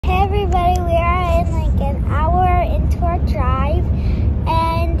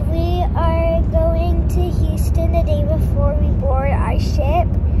cruise ship,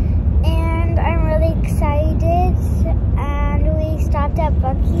 and I'm really excited. And we stopped at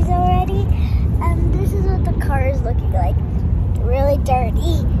Buc-ee's already, and this is what the car is looking like. Really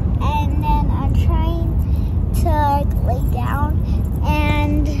dirty. And then I'm trying to like lay down,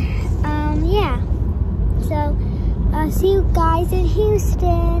 and yeah. So I'll see you guys in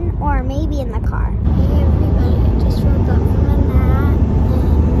Houston, or maybe in the car. Hey everybody, I just woke up from a nap,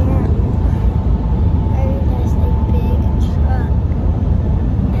 and there's a big truck,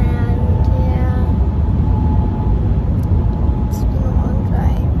 and yeah, it's been a long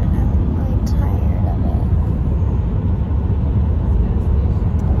drive, and I'm really tired of it.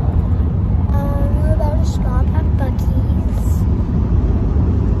 We're about to stop at Buc-ee's.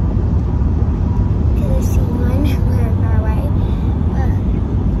 Because I see one. We're far away. But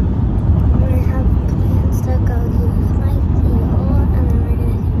we have plans to go to Mike Deal, and then we're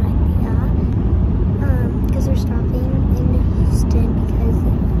going to do Mike Deal. Because we're stopping in Houston because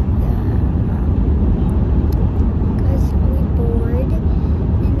we're bored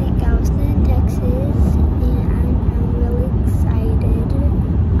in Galveston, Texas, and I'm really excited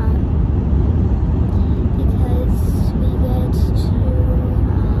because we get to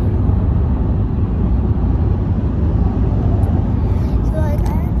so like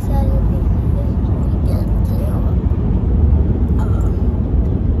I'm excited because we get to go on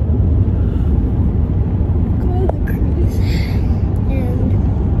the cruise, and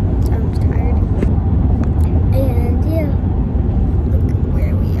I'm tired, and yeah, look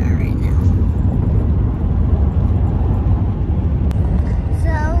where we are right now.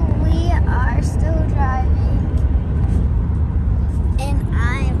 So we are still driving, and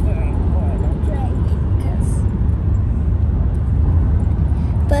I'm very bored of driving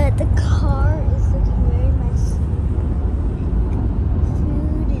but the car is looking very nice.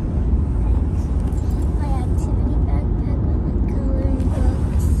 Food and things. My activity backpack with my coloring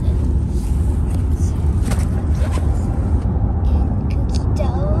books and cookie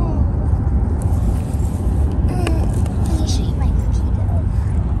dough. Let me show you my cookie dough.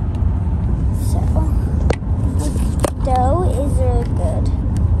 So, my cookie dough is really good.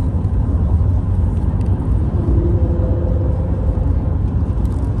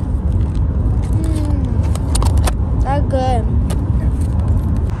 So good.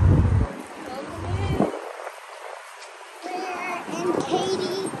 Claire and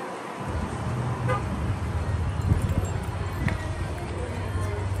Katie.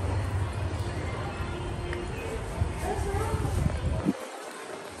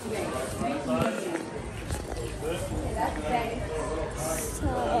 So,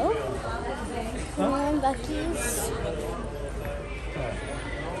 we're in Buc-ee's.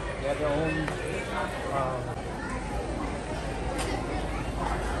 They have their own.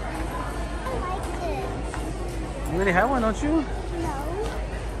 I like this. You already have one, don't you? No.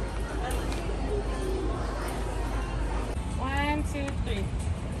 1, 2, 3.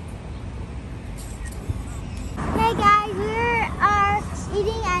 Hey guys, we are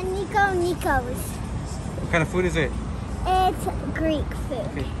eating at Nico's. What kind of food is it? It's Greek food.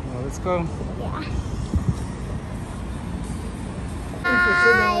 Okay, well, let's go. Yeah.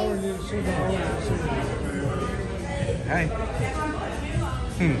 Hi. Hi.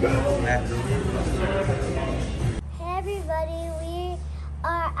 Matt. Hey everybody, we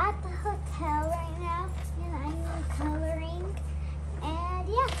are at the hotel right now, and I'm coloring, and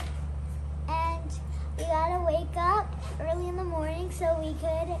yeah, and we gotta wake up early in the morning so we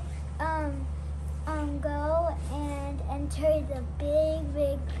could go and enter the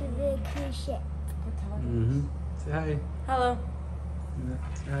big cruise ship. Say hi. Hello.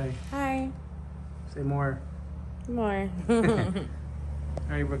 Say hi. Hi. Say more. More.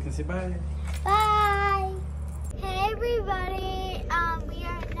 Alright, Brooklyn, say bye. Bye. Hey everybody, we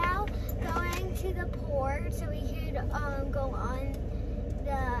are now going to the port so we could go on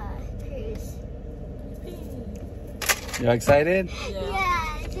the cruise. You excited?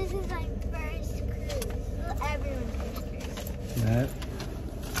 Yeah, this is my first cruise. Well, everyone's first cruise. Matt.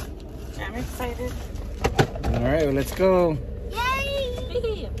 I'm excited. Alright, well, let's go. Yay!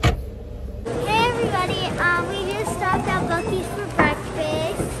 Hey everybody, we just stopped at Buc-ee's for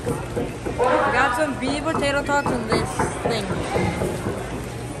breakfast. We got some beef potato tots on this thing.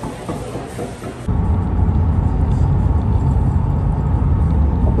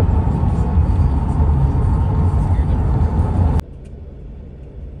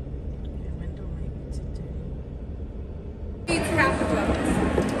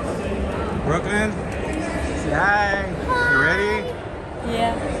 Brooklyn, say hi. You ready?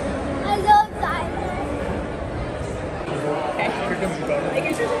 Yeah. I'm so excited. Here comes the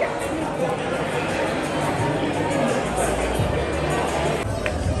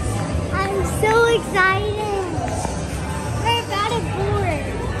excited. We're about it bored.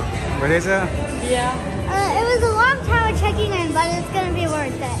 What is it? Yeah. It was a long time of checking in, but it's gonna be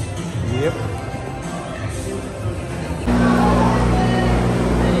worth it. Yep.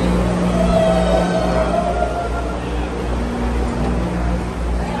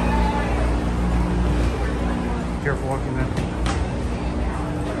 Careful walking there.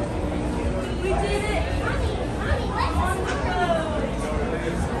 We did it.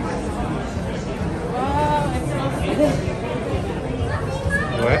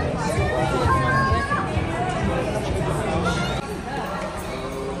 What?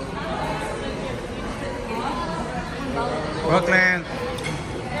 Brooklyn.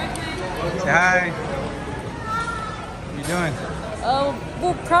 Say hi. What you doing?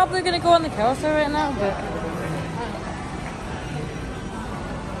 We're probably gonna go on the carousel right now, but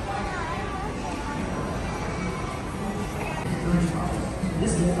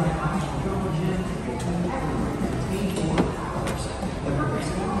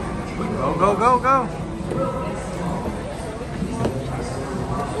Go, go, go, go.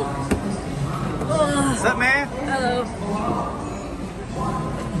 What's up, man? hello.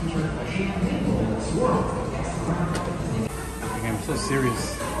 I'm so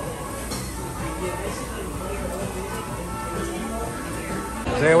serious.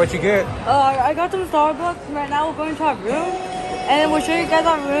 Say what you get. I got some Starbucks. Right now we're going to our room, and then we'll show you guys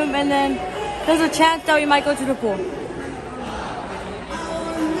our room, and then there's a chance that we might go to the pool.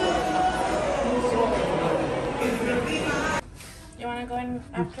 You want to go in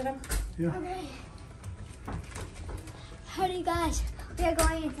after them? Yeah. Okay. Howdy guys, we are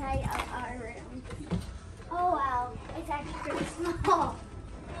going inside of our room. Oh wow, it's actually pretty small.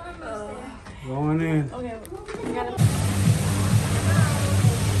 Going in. Okay, we gotta.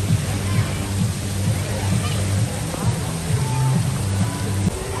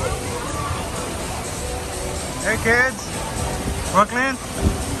 Hey kids. Brooklyn.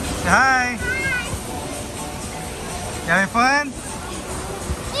 Say hi. You having fun?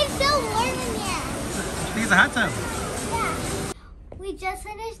 It's so warm in here. I think it's a hot tub. Yeah. We just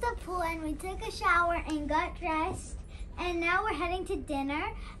finished the pool and we took a shower and got dressed. And now we're heading to dinner.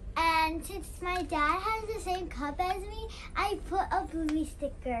 And since my dad has the same cup as me, I put a Bluey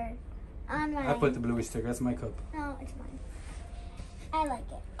sticker on mine. I put the Bluey sticker. That's my cup. No, it's mine. I like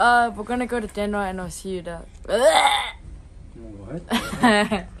it. We're gonna go to dinner and I'll see you there. What?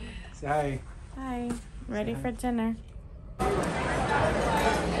 Say hi. Hi, ready for dinner? For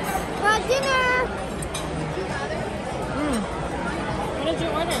dinner! What did you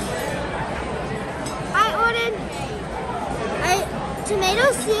order? I ordered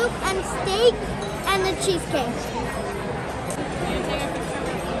tomato soup and steak and the cheesecake.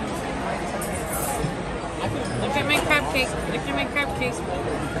 Look at my crab cake. Look at my crab cake.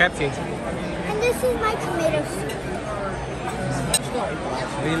 Crab cake. And this is my tomato soup.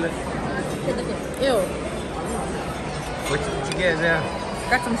 Really? Ew. What you get there?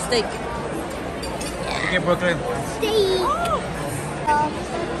 Got some steak. What you get, Brooklyn? Steak.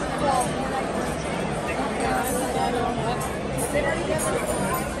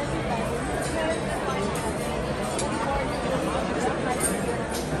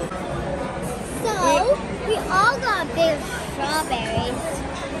 So, we all got big strawberries.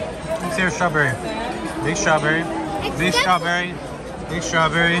 Let's hear strawberry. Big strawberry. Big Except- strawberry. Big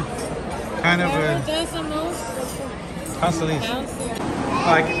strawberry. Kind of a constantly. Oh,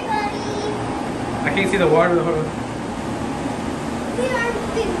 I can't see the water. We are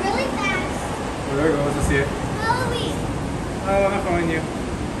moving really fast. Oh, there we go. Let's see it. Follow me. Oh, I'm following you.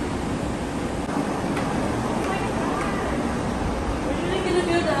 We're really gonna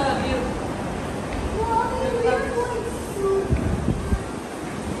do the view.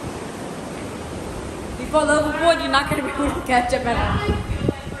 Before level 4, you're not gonna be able to catch up at all.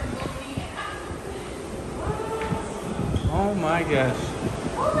 Oh my gosh.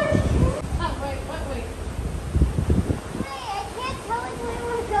 Oh,